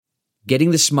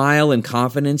Getting the smile and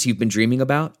confidence you've been dreaming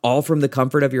about, all from the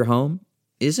comfort of your home,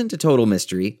 isn't a total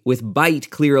mystery with Bite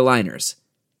Clear Aligners.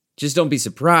 Just don't be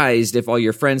surprised if all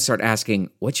your friends start asking,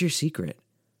 "What's your secret?"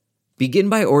 Begin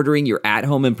by ordering your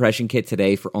at-home impression kit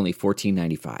today for only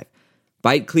 $14.95.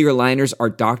 Bite Clear Aligners are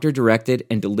doctor-directed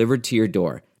and delivered to your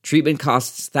door. Treatment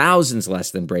costs thousands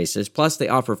less than braces, plus they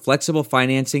offer flexible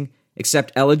financing,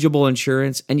 accept eligible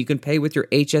insurance, and you can pay with your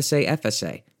HSA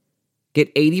FSA. Get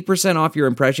 80% off your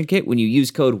impression kit when you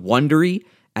use code WONDERY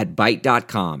at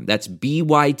Byte.com. That's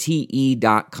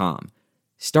BYTE.com.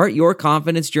 Start your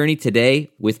confidence journey today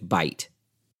with Byte.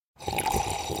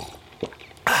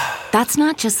 That's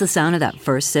not just the sound of that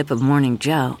first sip of Morning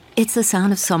Joe. It's the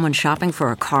sound of someone shopping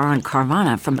for a car on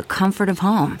Carvana from the comfort of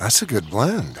home. That's a good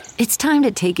blend. It's time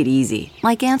to take it easy,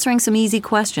 like answering some easy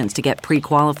questions to get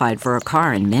pre-qualified for a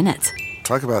car in minutes.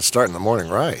 Talk about starting the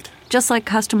morning right. Just like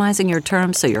customizing your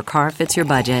terms so your car fits your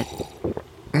budget.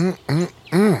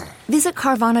 Visit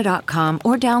Carvana.com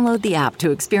or download the app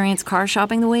to experience car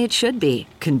shopping the way it should be.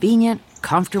 Convenient,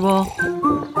 comfortable.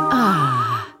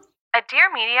 A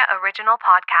Dear Media original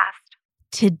podcast.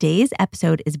 Today's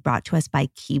episode is brought to us by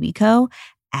KiwiCo,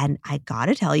 and I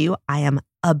gotta tell you, I am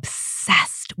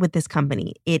obsessed with this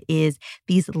company. It is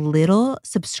these little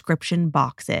subscription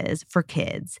boxes for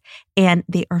kids, and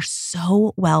they are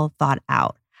so well thought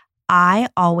out. I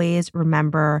always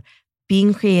remember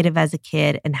being creative as a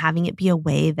kid and having it be a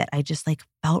way that I just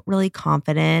felt really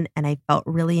confident and I felt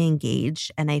really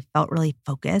engaged and I felt really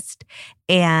focused.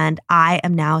 And I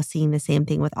am now seeing the same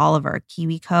thing with Oliver.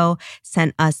 KiwiCo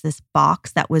sent us this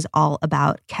box that was all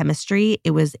about chemistry.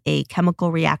 It was a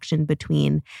chemical reaction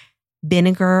between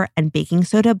vinegar and baking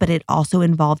soda, but it also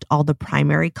involved all the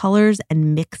primary colors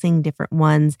and mixing different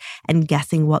ones and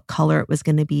guessing what color it was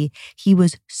going to be. He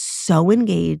was so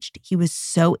engaged. He was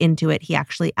so into it. He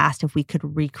actually asked if we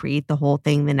could recreate the whole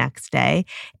thing the next day.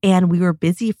 And we were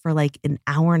busy for an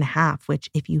hour and a half, which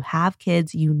if you have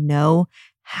kids, you know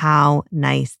how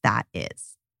nice that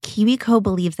is. KiwiCo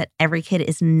believes that every kid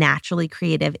is naturally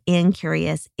creative and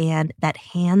curious, and that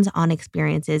hands-on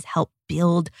experiences help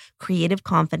build creative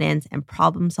confidence and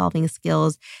problem-solving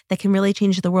skills that can really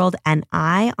change the world. And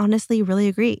I honestly really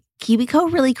agree.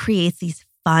 KiwiCo really creates these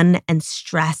fun and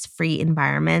stress-free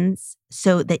environments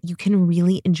so that you can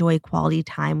really enjoy quality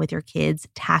time with your kids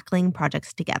tackling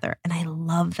projects together. And I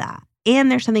love that. And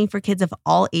there's something for kids of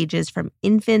all ages, from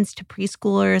infants to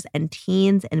preschoolers and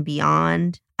teens and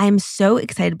beyond. I'm so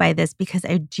excited by this because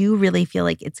I do really feel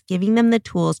like it's giving them the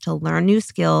tools to learn new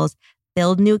skills,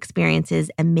 build new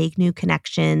experiences, and make new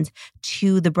connections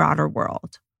to the broader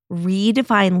world.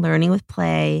 Redefine learning with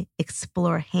play,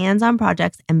 explore hands-on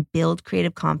projects, and build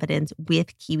creative confidence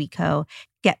with KiwiCo.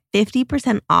 Get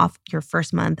 50% off your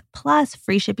first month plus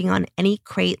free shipping on any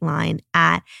crate line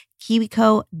at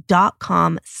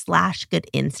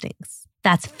kiwico.com/goodinstincts.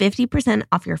 That's 50%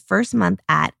 off your first month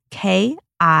at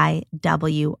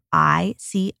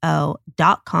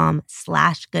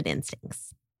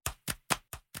kiwico.com/goodinstincts.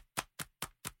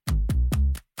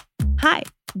 Hi,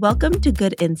 welcome to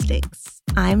Good Instincts.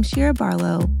 I'm Shira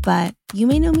Barlow, but you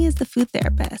may know me as the food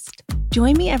therapist.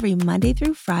 Join me every Monday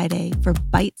through Friday for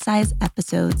bite-sized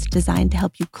episodes designed to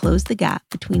help you close the gap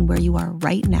between where you are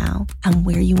right now and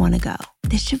where you want to go.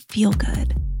 This should feel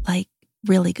good,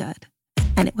 really good.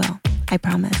 And it will, I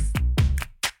promise.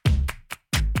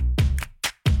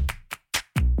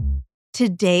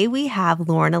 Today, we have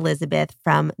Lauren Elizabeth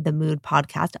from the Mood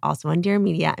podcast, also on Dear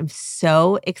Media. I'm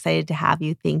so excited to have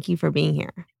you. Thank you for being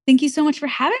here. Thank you so much for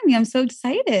having me. I'm so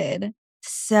excited.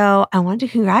 So I wanted to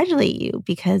congratulate you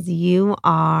because you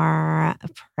are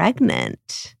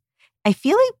pregnant. I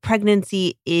feel like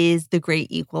pregnancy is the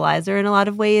great equalizer in a lot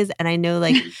of ways. And I know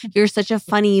you're such a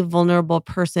funny, vulnerable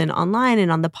person online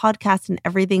and on the podcast and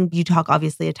everything. You talk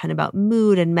obviously a ton about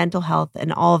mood and mental health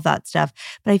and all of that stuff.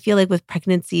 But I feel like with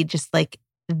pregnancy, just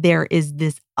there is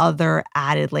this other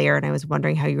added layer. And I was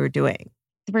wondering how you were doing.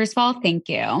 First of all, thank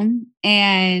you.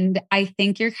 And I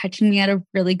think you're catching me at a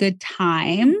really good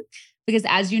time because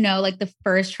as you know, the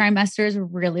first trimester is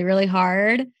really, really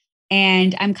hard.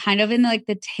 And I'm kind of in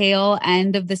the tail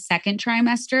end of the second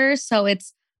trimester. So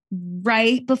it's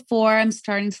right before I'm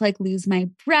starting to lose my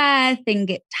breath and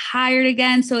get tired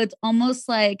again. So it's almost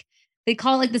they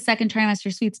call it the second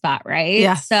trimester sweet spot, right?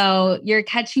 Yeah. So you're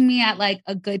catching me at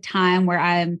a good time where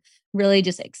I'm really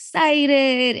just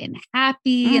excited and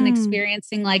happy and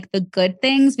experiencing the good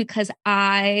things because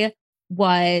I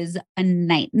was a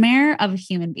nightmare of a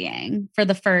human being for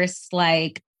the first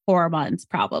 4 months,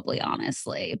 probably,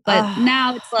 honestly. But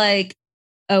now it's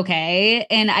okay.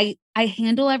 And I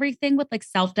handle everything with like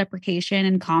self-deprecation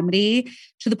and comedy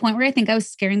to the point where I think I was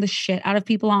scaring the shit out of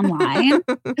people online.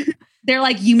 They're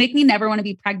like, you make me never want to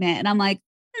be pregnant. And I'm like,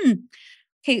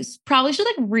 okay, probably should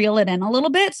like reel it in a little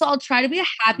bit. So I'll try to be a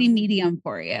happy medium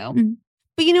for you.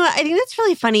 But you know what? I think that's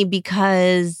really funny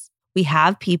because we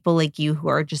have people like you who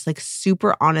are just like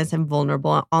super honest and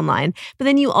vulnerable online. But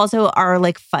then you also are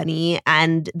like funny.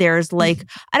 And there's like,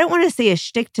 I don't want to say a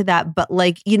shtick to that, but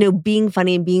like, you know, being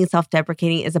funny and being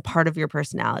self-deprecating is a part of your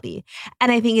personality.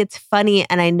 And I think it's funny.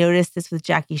 And I noticed this with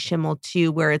Jackie Schimmel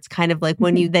too, where it's kind of like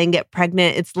when you then get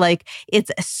pregnant, it's like, it's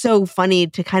so funny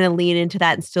to kind of lean into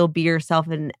that and still be yourself.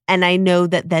 And I know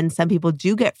that then some people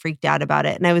do get freaked out about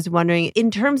it. And I was wondering,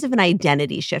 in terms of an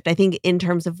identity shift, I think in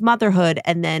terms of motherhood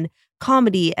and then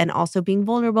comedy and also being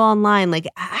vulnerable online, like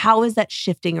how is that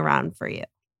shifting around for you?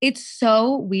 It's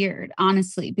so weird,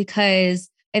 honestly, because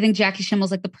I think Jackie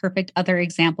Schimmel's like the perfect other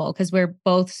example because we're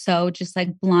both so just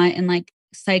like blunt and like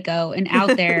psycho and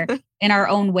out there in our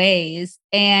own ways.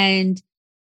 And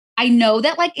I know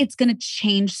that like it's going to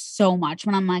change so much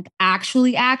when I'm like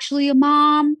actually a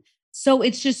mom. So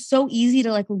it's just so easy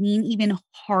to like lean even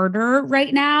harder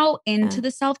right now into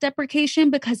the self-deprecation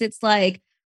because it's like,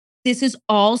 this is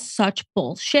all such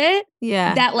bullshit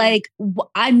that like,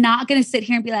 I'm not going to sit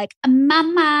here and be like,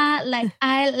 mama, like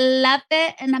I love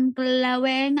it and I'm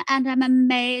glowing and I'm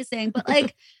amazing. But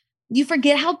like, you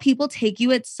forget how people take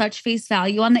you at such face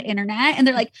value on the internet and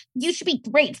they're like, you should be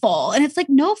grateful. And it's like,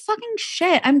 no fucking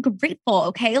shit. I'm grateful.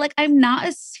 Okay. Like I'm not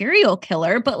a serial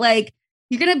killer, but like,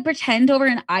 you're going to pretend over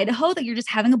in Idaho that you're just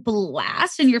having a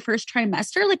blast in your first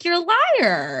trimester. Like you're a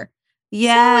liar.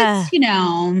 Yeah. So it's, you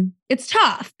know, it's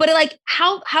tough, but like,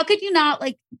 how could you not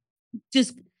like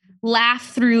just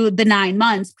laugh through the 9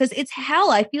 months? Because it's hell.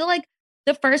 I feel like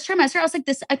the first trimester, I was like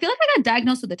this, I feel like I got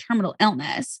diagnosed with a terminal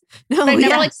illness. But I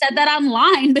never like said that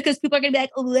online because people are going to be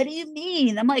like, what do you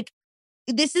mean? I'm like,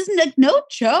 this is like no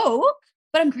joke,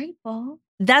 but I'm grateful.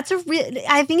 That's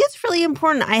I think it's really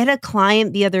important. I had a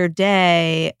client the other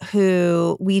day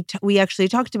who we actually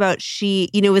talked about. She,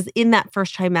 you know, was in that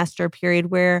first trimester period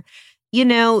where, you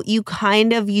know, you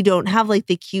don't have like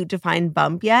the cute defined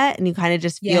bump yet. And you kind of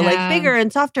just feel like bigger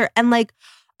and softer. And like,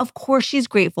 of course she's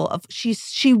grateful.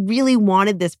 She really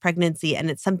wanted this pregnancy and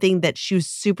it's something that she was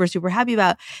super, super happy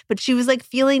about. But she was like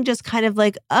feeling just kind of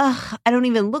like, ugh, I don't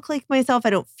even look like myself. I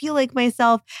don't feel like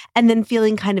myself. And then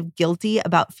feeling kind of guilty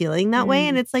about feeling that way.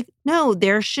 And it's like, no,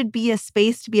 there should be a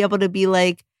space to be able to be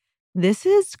like, this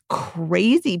is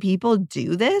crazy. People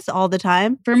do this all the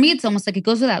time. For me, it's almost like it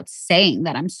goes without saying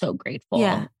that I'm so grateful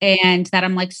and that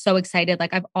I'm like so excited.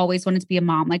 Like I've always wanted to be a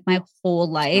mom, like my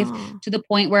whole life to the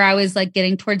point where I was like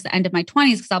getting towards the end of my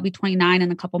 20s because I'll be 29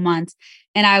 in a couple months.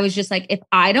 And I was just like, if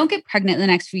I don't get pregnant in the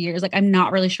next few years, like I'm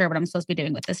not really sure what I'm supposed to be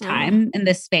doing with this time in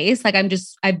this space. Like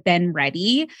I've been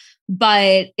ready.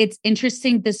 But it's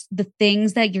interesting, the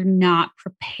things that you're not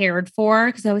prepared for.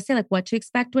 Because I always say like what to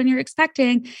expect when you're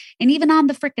expecting. And even on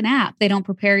the freaking app, they don't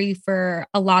prepare you for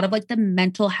a lot of like the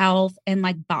mental health and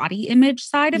like body image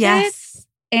side of it.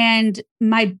 And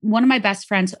one of my best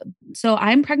friends, so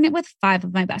I'm pregnant with 5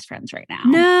 of my best friends right now.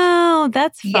 No,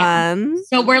 that's fun.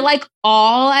 So we're like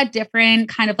all at different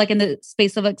kind of like in the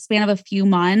space of like span of a few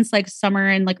months, like summer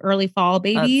and like early fall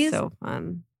babies. That's so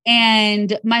fun.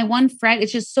 And my one friend,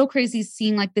 it's just so crazy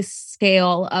seeing like this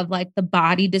scale of like the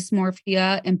body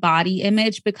dysmorphia and body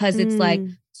image because it's like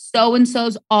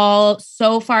so-and-so's all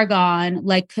so far gone,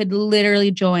 like could literally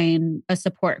join a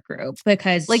support group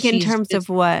because like in terms of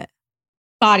what?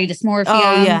 Body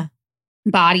dysmorphia,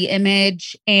 body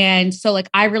image. And so like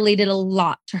I related a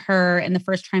lot to her in the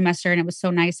first trimester and it was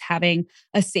so nice having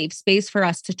a safe space for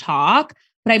us to talk.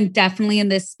 But I'm definitely in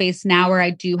this space now where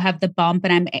I do have the bump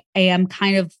and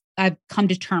I've come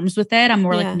to terms with it. I'm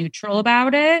more like neutral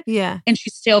about it. Yeah. And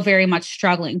she's still very much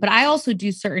struggling. But I also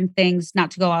do certain things, not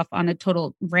to go off on a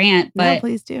total rant, but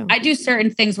please do. I do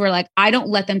certain things where like, I don't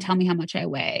let them tell me how much I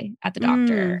weigh at the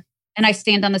doctor. And I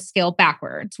stand on the scale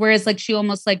backwards. Whereas like, she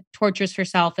almost like tortures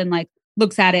herself and like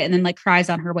looks at it and then like cries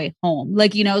on her way home.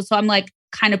 Like, you know, so I'm like,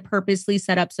 kind of purposely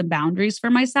set up some boundaries for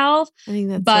myself. I think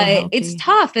that's but it's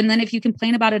tough. And then if you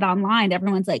complain about it online,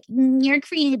 everyone's like, you're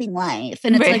creating life.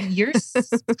 And it's like, you're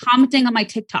commenting on my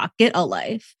TikTok, get a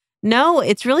life. No,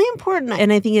 it's really important.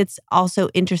 And I think it's also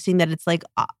interesting that it's like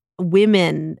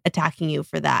women attacking you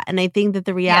for that. And I think that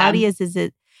the reality is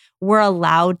that we're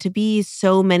allowed to be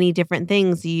so many different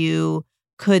things. You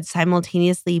could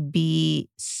simultaneously be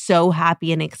so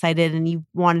happy and excited and you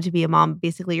wanted to be a mom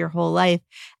basically your whole life.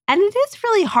 And it is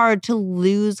really hard to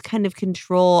lose kind of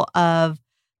control of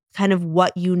kind of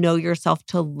what you know yourself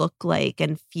to look like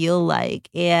and feel like.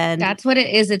 And that's what it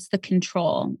is. It's the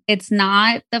control. It's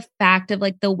not the fact of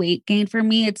like the weight gain for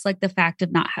me. It's like the fact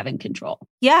of not having control.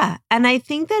 yeah. And I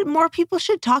think that more people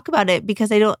should talk about it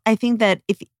because I think that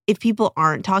if people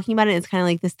aren't talking about it, it's kind of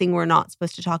like this thing we're not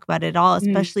supposed to talk about at all,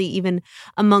 especially even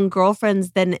among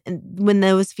girlfriends. Then when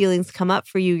those feelings come up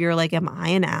for you, you're like, am I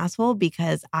an asshole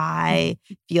because I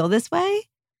feel this way?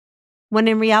 When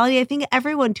in reality, I think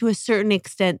everyone to a certain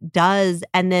extent does.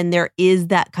 And then there is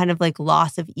that kind of like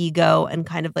loss of ego and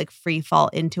kind of like free fall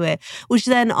into it, which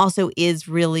then also is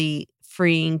really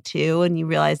freeing too. And you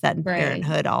realize that in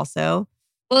parenthood also.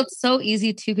 Well, it's so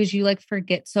easy too, because you like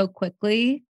forget so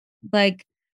quickly. Like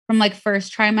from like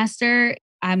first trimester,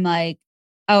 I'm like,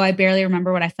 oh, I barely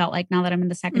remember what I felt like now that I'm in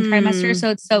the second trimester. So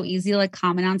it's so easy to like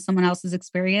comment on someone else's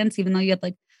experience, even though you had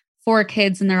like 4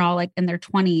 kids and they're all like in their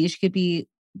 20s. You could be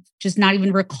just not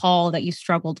even recall that you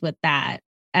struggled with that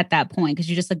at that point because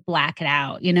you just like black it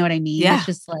out. You know what I mean? Yeah. It's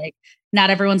just like not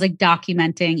everyone's like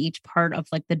documenting each part of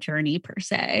like the journey per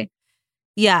se.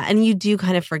 Yeah, and you do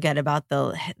kind of forget about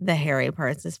the hairy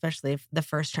parts, especially the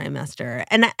first trimester.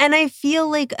 And I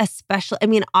feel like especially, I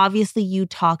mean, obviously you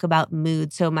talk about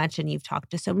mood so much and you've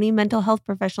talked to so many mental health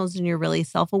professionals and you're really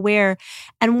self-aware.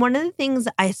 And one of the things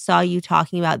I saw you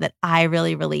talking about that I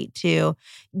really relate to,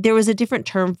 there was a different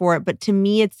term for it, but to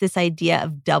me it's this idea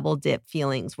of double dip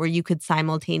feelings where you could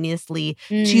simultaneously,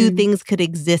 two things could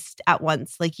exist at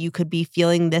once. Like you could be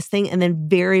feeling this thing and then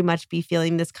very much be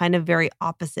feeling this kind of very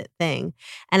opposite thing.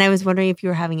 And I was wondering if you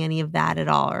were having any of that at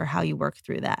all or how you work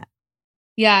through that.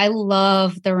 Yeah, I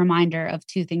love the reminder of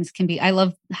two things can be. I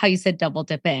love how you said double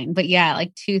dipping, but yeah,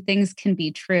 like two things can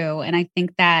be true. And I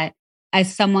think that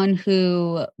as someone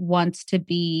who wants to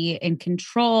be in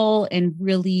control and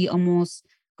really almost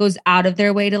goes out of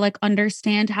their way to like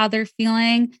understand how they're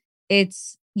feeling,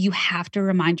 you have to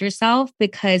remind yourself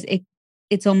because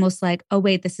it's almost like, oh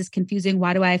wait, this is confusing.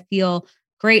 Why do I feel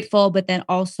grateful, but then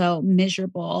also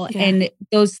miserable? Yeah. And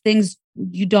those things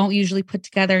you don't usually put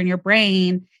together in your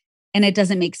brain and it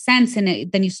doesn't make sense.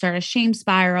 And then you start a shame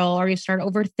spiral or you start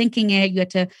overthinking it. You have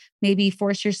to maybe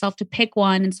force yourself to pick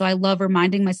one. And so I love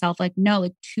reminding myself like, no,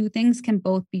 like two things can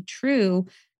both be true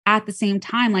at the same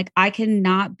time. Like I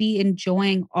cannot be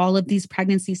enjoying all of these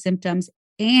pregnancy symptoms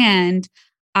and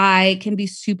I can be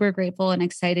super grateful and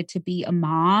excited to be a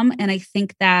mom. And I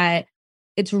think that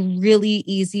it's really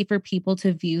easy for people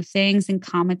to view things and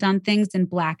comment on things in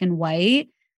black and white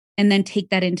and then take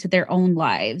that into their own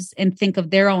lives and think of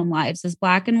their own lives as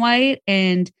black and white.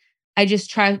 And I just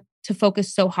try to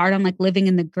focus so hard on like living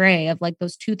in the gray of like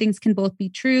those two things can both be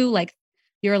true. Like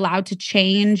you're allowed to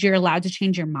change. You're allowed to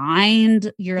change your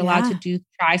mind. You're allowed to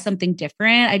try something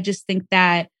different. I just think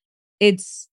that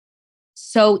it's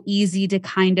so easy to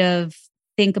kind of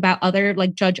think about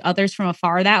judge others from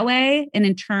afar that way. And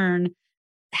in turn,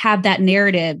 have that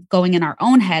narrative going in our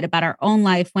own head about our own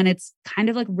life when it's kind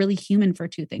of like really human for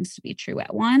two things to be true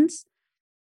at once.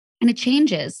 And it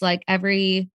changes like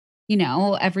every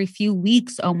few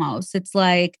weeks almost. It's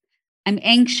like I'm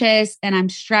anxious and I'm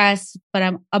stressed, but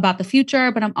I'm about the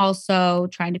future, but I'm also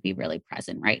trying to be really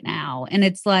present right now. And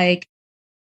it's like,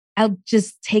 I'll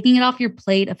just taking it off your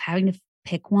plate of having to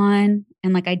pick one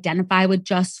and like identify with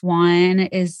just one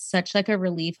is such like a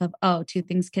relief of, oh, two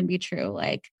things can be true.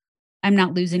 Like I'm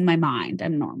not losing my mind.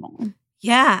 I'm normal.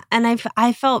 Yeah. And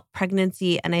I felt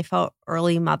pregnancy and I felt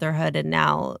early motherhood and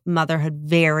now motherhood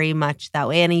very much that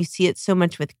way. And you see it so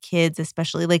much with kids,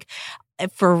 especially like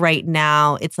for right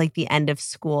now, it's like the end of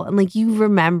school. And like you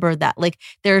remember that like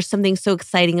there's something so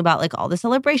exciting about like all the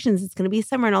celebrations. It's going to be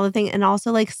summer and all the thing. And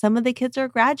also like some of the kids are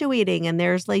graduating and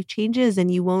there's like changes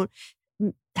and you won't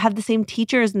have the same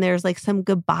teachers and there's like some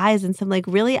goodbyes and some like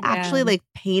really actually like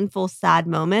painful, sad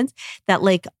moments that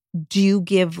like do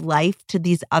give life to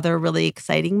these other really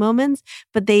exciting moments,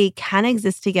 but they can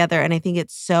exist together. And I think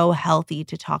it's so healthy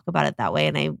to talk about it that way.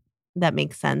 And that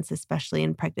makes sense, especially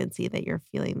in pregnancy, that you're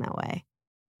feeling that way.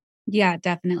 Yeah,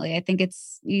 definitely. I think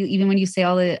it's even when you say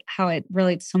how it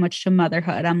relates so much to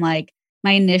motherhood, I'm like,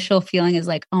 my initial feeling is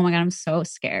like, oh my God, I'm so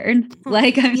scared.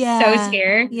 Like I'm so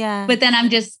scared. Yeah. But then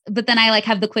I like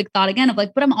have the quick thought again of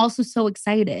like, but I'm also so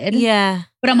excited. Yeah.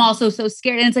 But I'm also so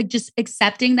scared. And it's like just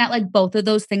accepting that like both of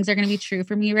those things are going to be true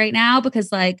for me right now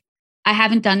because like I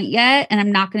haven't done it yet and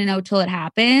I'm not going to know till it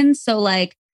happens. So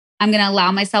like I'm going to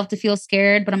allow myself to feel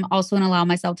scared, but I'm also going to allow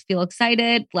myself to feel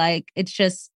excited. Like it's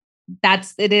just,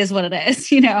 it is what it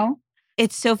is, you know?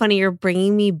 It's so funny. You're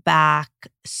bringing me back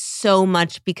so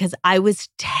much because I was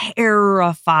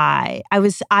terrified. I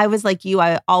was like you.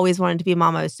 I always wanted to be a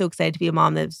mom. I was so excited to be a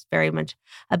mom. That was very much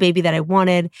a baby that I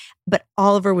wanted. But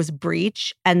Oliver was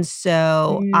breech. And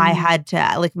so I had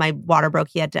to, like, my water broke.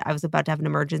 I was about to have an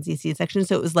emergency C-section.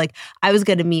 So it was like I was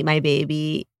going to meet my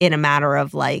baby in a matter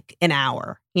of like an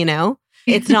hour, you know?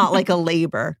 It's not like a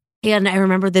labor. And I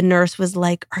remember the nurse was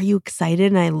like, "Are you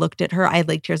excited?" And I looked at her. I had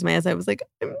like tears in my eyes. I was like,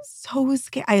 "I'm so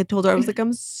scared." I had told her, I was like,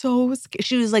 "I'm so scared."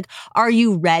 She was like, "Are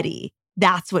you ready?"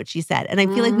 That's what she said. And I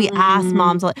feel like we asked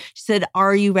moms a lot. She said,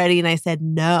 "Are you ready?" And I said,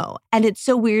 "No." And it's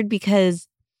so weird because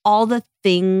all the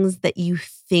things that you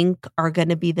think are going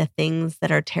to be the things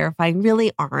that are terrifying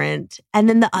really aren't. And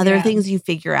then the other things you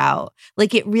figure out.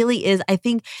 Like it really is. I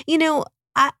think,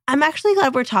 I'm actually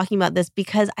glad we're talking about this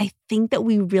because I think that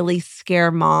we really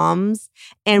scare moms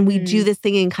and we do this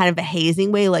thing in kind of a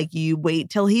hazing way. Like you wait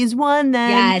till he's 1,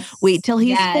 then wait till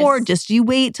he's 4. Just you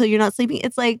wait till you're not sleeping.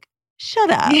 It's like, shut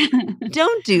up. Yeah.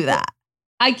 Don't do that.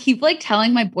 I keep like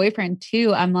telling my boyfriend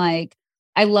too. I'm like,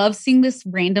 I love seeing this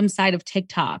random side of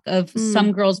TikTok of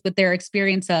some girls with their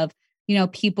experience of,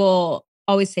 people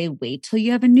always say, wait till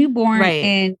you have a newborn. Right.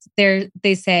 And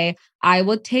they say, I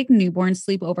would take newborn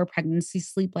sleep over pregnancy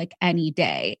sleep like any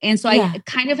day. And so I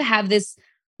kind of have this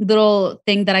little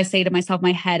thing that I say to myself in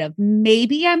my head of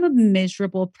maybe I'm a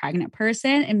miserable pregnant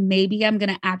person and maybe I'm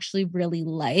going to actually really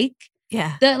like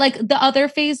the other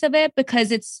phase of it,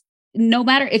 because it's no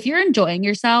matter if you're enjoying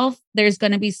yourself, there's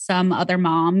going to be some other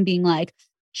mom being like,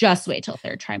 just wait till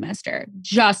 3rd trimester,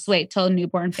 just wait till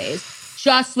newborn phase,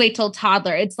 just wait till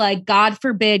toddler. It's like, God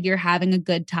forbid you're having a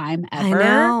good time ever. I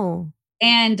know.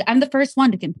 And I'm the first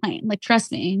one to complain. Like,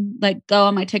 trust me, like go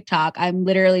on my TikTok. I'm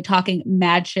literally talking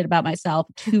mad shit about myself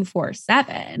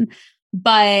 24/7.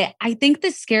 But I think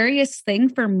the scariest thing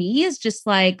for me is just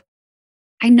like,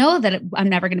 I know that I'm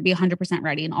never going to be 100%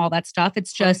 ready and all that stuff.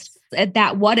 It's just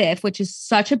that what if, which is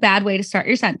such a bad way to start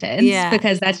your sentence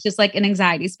because that's just like an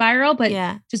anxiety spiral. But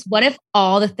just what if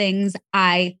all the things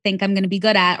I think I'm going to be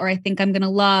good at, or I think I'm going to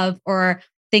love, or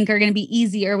think are going to be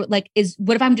easy, or like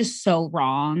what if I'm just so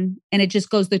wrong and it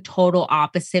just goes the total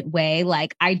opposite way?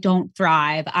 Like I don't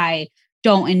thrive. I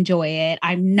don't enjoy it.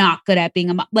 I'm not good at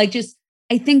being a mom. Like just,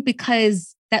 I think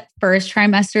because that first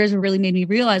trimester has really made me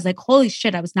realize like, holy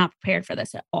shit, I was not prepared for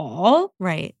this at all.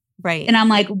 Right. And I'm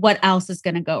like, what else is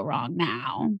going to go wrong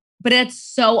now? But it's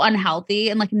so unhealthy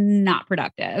and like not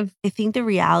productive. I think the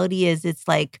reality is it's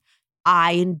like,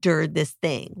 I endured this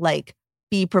thing. Like,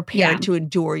 be prepared to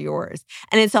endure yours.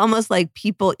 And it's almost like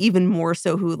people even more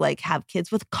so who like have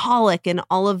kids with colic and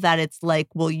all of that. It's like,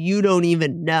 well, you don't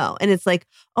even know. And it's like,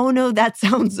 oh no, that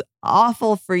sounds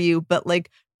awful for you. But like,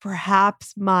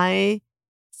 perhaps my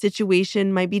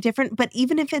situation might be different. But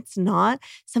even if it's not,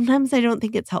 sometimes I don't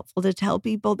think it's helpful to tell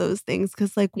people those things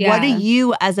because like, what do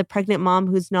you as a pregnant mom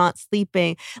who's not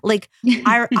sleeping? Like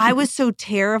I was so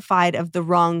terrified of the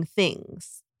wrong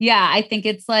things. Yeah, I think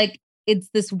it's like, it's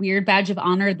this weird badge of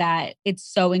honor that it's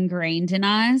so ingrained in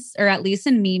us, or at least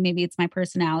in me, maybe it's my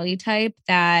personality type,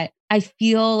 that I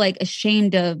feel like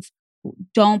ashamed of.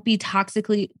 Don't be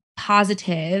toxically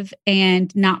positive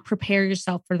and not prepare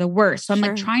yourself for the worst. So I'm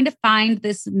like trying to find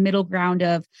this middle ground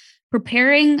of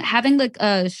preparing, having like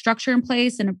a structure in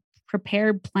place and a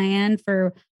prepared plan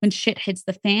for when shit hits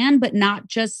the fan, but not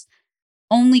just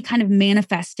only kind of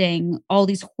manifesting all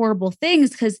these horrible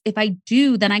things. Because if I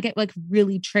do, then I get like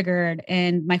really triggered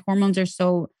and my hormones are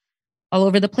so all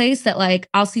over the place that like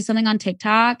I'll see something on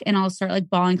TikTok and I'll start like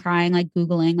bawling, crying, like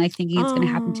Googling, like thinking it's going to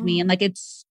happen to me. And like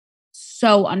it's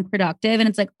so unproductive and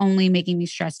it's like only making me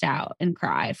stressed out and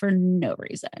cry for no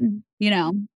reason,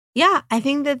 Yeah, I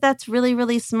think that that's really,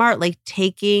 really smart. Like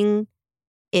taking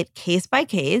it case by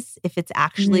case, if it's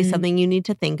actually something you need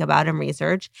to think about and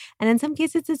research. And in some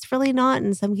cases, it's really not.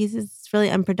 In some cases, it's really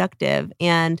unproductive.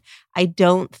 And I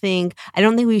don't think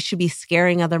we should be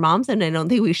scaring other moms, and I don't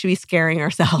think we should be scaring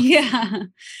ourselves. Yeah.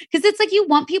 Because it's like you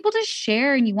want people to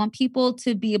share and you want people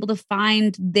to be able to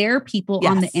find their people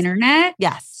on the internet.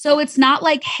 Yes. So it's not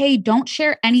like, hey, don't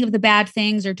share any of the bad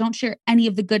things or don't share any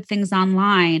of the good things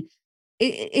online.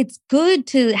 It's good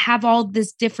to have all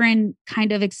this different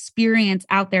kind of experience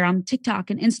out there on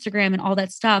TikTok and Instagram and all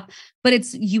that stuff.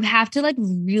 But you have to like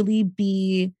really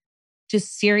be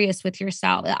just serious with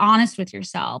yourself, honest with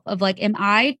yourself of like, am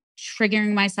I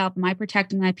triggering myself? Am I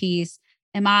protecting my peace?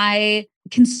 Am I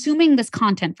consuming this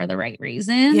content for the right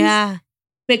reasons? Yeah.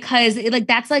 Because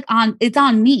it's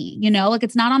on me, like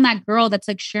it's not on that girl that's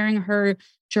like sharing her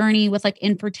journey with like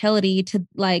infertility to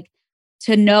like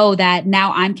to know that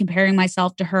now I'm comparing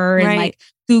myself to her and Right. like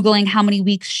Googling how many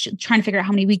weeks, trying to figure out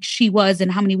how many weeks she was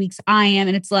and how many weeks I am.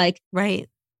 And it's like, Right.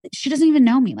 she doesn't even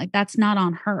know me. Like that's not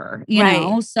on her, you Right.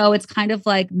 know? So it's kind of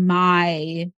like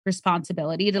my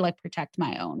responsibility to like protect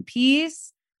my own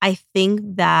peace. I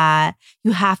think that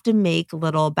you have to make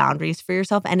little boundaries for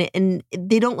yourself, and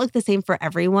they don't look the same for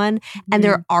everyone. And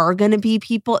there are going to be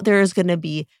people, there's going to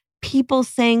be people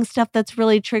saying stuff that's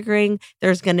really triggering.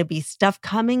 There's going to be stuff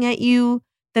coming at you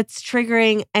that's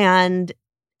triggering. And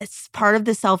it's part of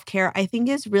the self-care, I think,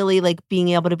 is really like being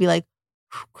able to be like,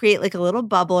 create like a little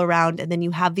bubble around. And then you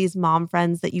have these mom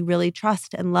friends that you really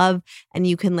trust and love. And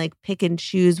you can like pick and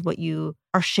choose what you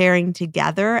are sharing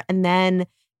together. And then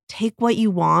take what you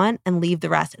want and leave the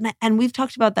rest. And we've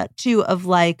talked about that too, of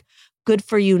like, good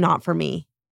for you, not for me.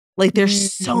 Like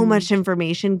there's so much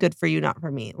information, good for you, not for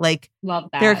me. Like love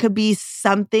that. There could be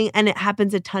something, and it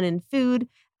happens a ton in food,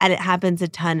 and it happens a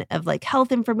ton of like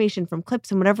health information from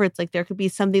clips and whatever. It's like there could be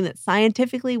something that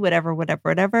scientifically,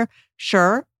 whatever.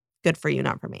 Sure, good for you,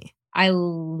 not for me. I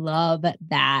love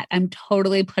that. I'm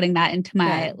totally putting that into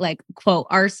my like quote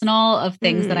arsenal of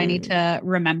things that I need to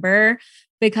remember,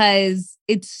 because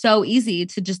it's so easy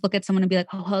to just look at someone and be like,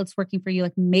 oh, well, it's working for you.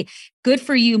 Like good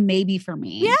for you, maybe for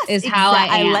me. Yes, is how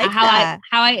I am. I like that.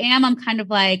 How I am. I'm kind of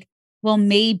like, well,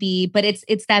 maybe, but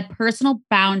it's that personal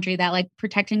boundary, that like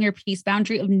protecting your peace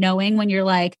boundary of knowing when you're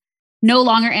like no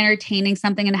longer entertaining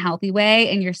something in a healthy way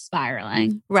and you're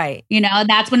spiraling. Right. You know,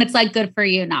 that's when it's like, good for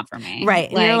you, not for me.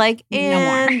 Right. And you're like,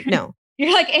 and no.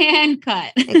 You're like, and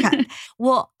cut.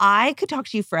 Well, I could talk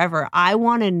to you forever. I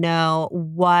want to know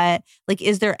like,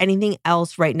 is there anything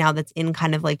else right now that's in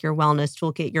kind of like your wellness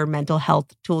toolkit, your mental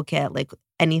health toolkit, like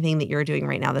anything that you're doing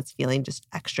right now that's feeling just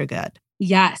extra good?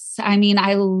 Yes. I mean,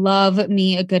 I love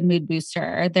me a good mood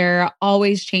booster. They're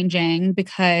always changing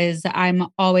because I'm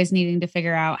always needing to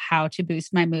figure out how to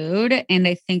boost my mood. And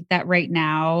I think that right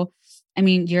now, I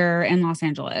mean, you're in Los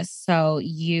Angeles, so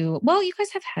you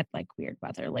guys have had like weird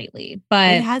weather lately,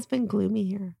 but it has been gloomy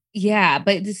here. Yeah,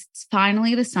 but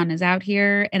finally the sun is out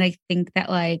here. And I think that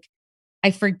like,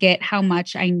 I forget how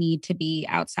much I need to be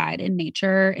outside in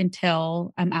nature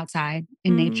until I'm outside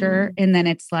in nature. And then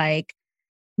it's like,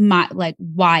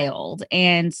 wild.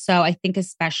 And so I think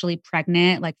especially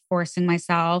pregnant, like forcing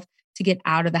myself to get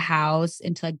out of the house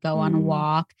and to like go on a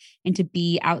walk and to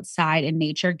be outside in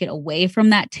nature, get away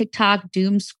from that TikTok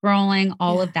doom scrolling,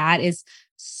 all of that is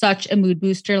such a mood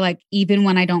booster. Like even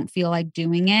when I don't feel like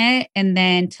doing it, and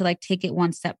then to like take it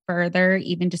one step further,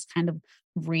 even just kind of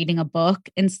reading a book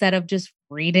instead of just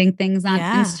reading things on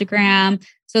Instagram.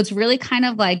 So it's really kind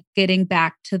of like getting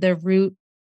back to the root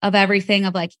of everything,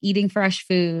 of like eating fresh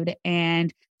food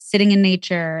and sitting in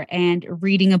nature and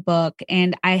reading a book.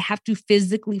 And I have to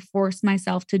physically force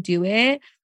myself to do it,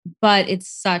 but it's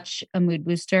such a mood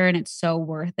booster and it's so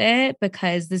worth it,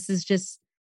 because this is just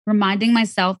reminding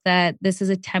myself that this is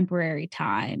a temporary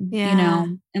time, you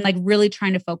know, and like really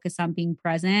trying to focus on being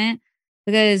present,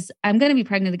 because I'm going to be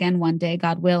pregnant again one day,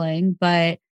 God willing,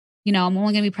 but you know, I'm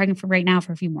only going to be pregnant for right now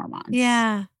for a few more months.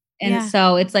 Yeah. And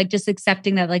so it's like just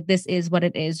accepting that like this is what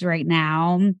it is right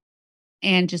now,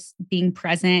 and just being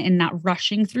present and not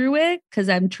rushing through it, because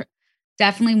I'm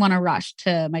definitely want to rush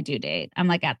to my due date. I'm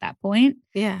like at that point.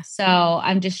 Yeah. So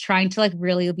I'm just trying to like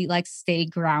really be like stay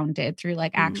grounded through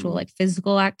like actual like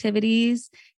physical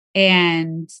activities,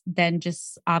 and then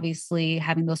just obviously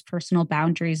having those personal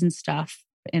boundaries and stuff,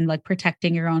 and like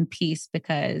protecting your own peace,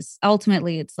 because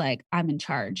ultimately it's like I'm in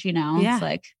charge, you know? It's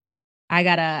like I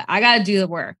gotta do the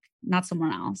work, not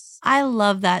someone else. I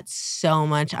love that so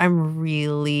much. I'm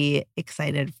really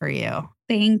excited for you.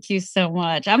 Thank you so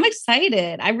much. I'm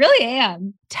excited. I really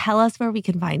am. Tell us where we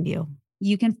can find you.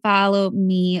 You can follow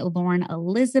me, Lauren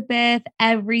Elizabeth.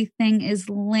 Everything is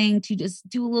linked. You just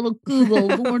do a little Google,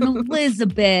 Lauren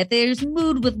Elizabeth. There's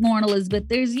Mood with Lauren Elizabeth.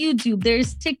 There's YouTube.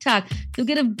 There's TikTok. You'll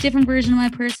get a different version of my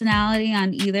personality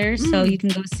on either. So you can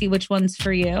go see which one's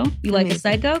for you. You like a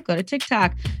psycho? Go to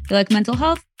TikTok. You like mental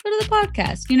health? Go to the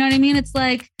podcast. You know what I mean? It's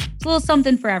like, it's a little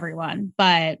something for everyone,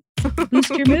 but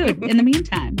boost your mood in the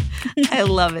meantime. I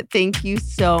love it. Thank you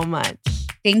so much.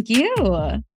 Thank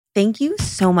you. Thank you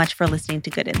so much for listening to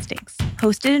Good Instincts,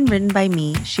 hosted and written by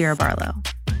me, Shira Barlow.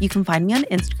 You can find me on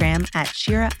Instagram at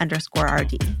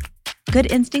Shira_RD. Good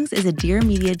Instincts is a Dear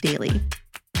Media daily.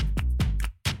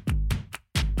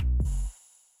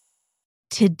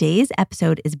 Today's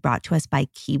episode is brought to us by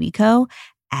KiwiCo,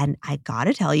 and I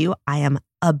gotta tell you, I am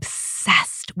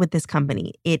obsessed with this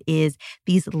company. It is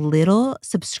these little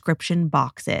subscription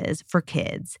boxes for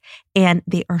kids, and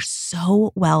they are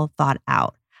so well thought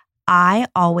out. I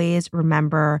always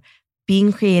remember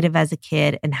being creative as a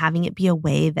kid and having it be a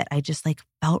way that I just like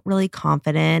felt really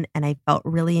confident and I felt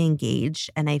really engaged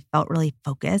and I felt really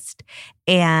focused.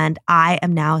 And I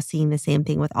am now seeing the same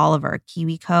thing with Oliver.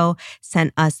 KiwiCo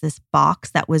sent us this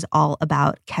box that was all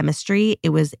about chemistry. It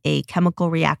was a chemical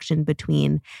reaction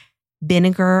between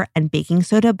vinegar and baking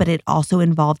soda, but it also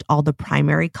involved all the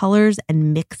primary colors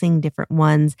and mixing different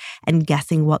ones and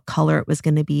guessing what color it was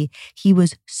going to be. He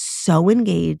was so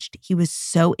engaged. He was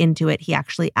so into it. He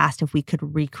actually asked if we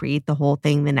could recreate the whole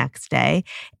thing the next day.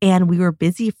 And we were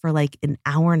busy for like an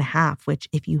hour and a half, which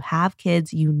if you have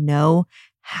kids, you know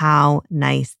how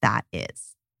nice that is.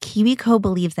 KiwiCo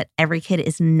believes that every kid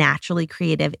is naturally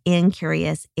creative and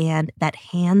curious, and that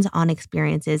hands-on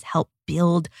experiences help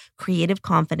build creative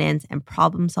confidence and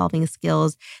problem-solving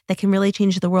skills that can really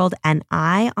change the world. And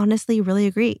I honestly really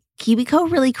agree.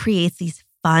 KiwiCo really creates these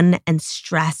fun and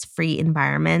stress-free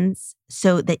environments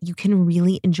so that you can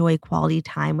really enjoy quality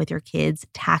time with your kids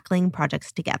tackling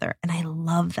projects together. And I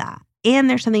love that. And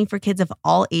there's something for kids of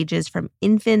all ages, from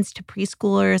infants to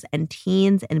preschoolers and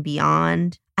teens and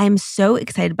beyond. I'm so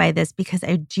excited by this because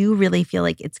I do really feel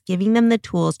like it's giving them the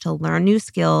tools to learn new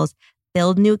skills,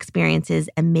 build new experiences,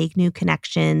 and make new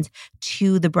connections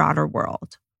to the broader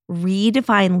world.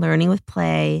 Redefine learning with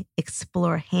play,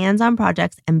 explore hands-on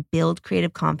projects, and build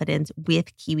creative confidence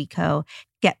with KiwiCo.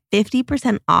 Get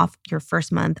 50% off your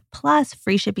first month plus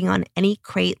free shipping on any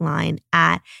crate line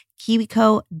at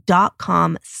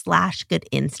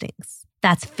kiwico.com/goodinstincts.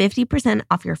 That's 50%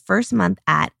 off your first month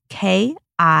at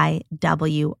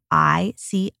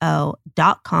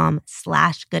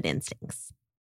kiwico.com/goodinstincts.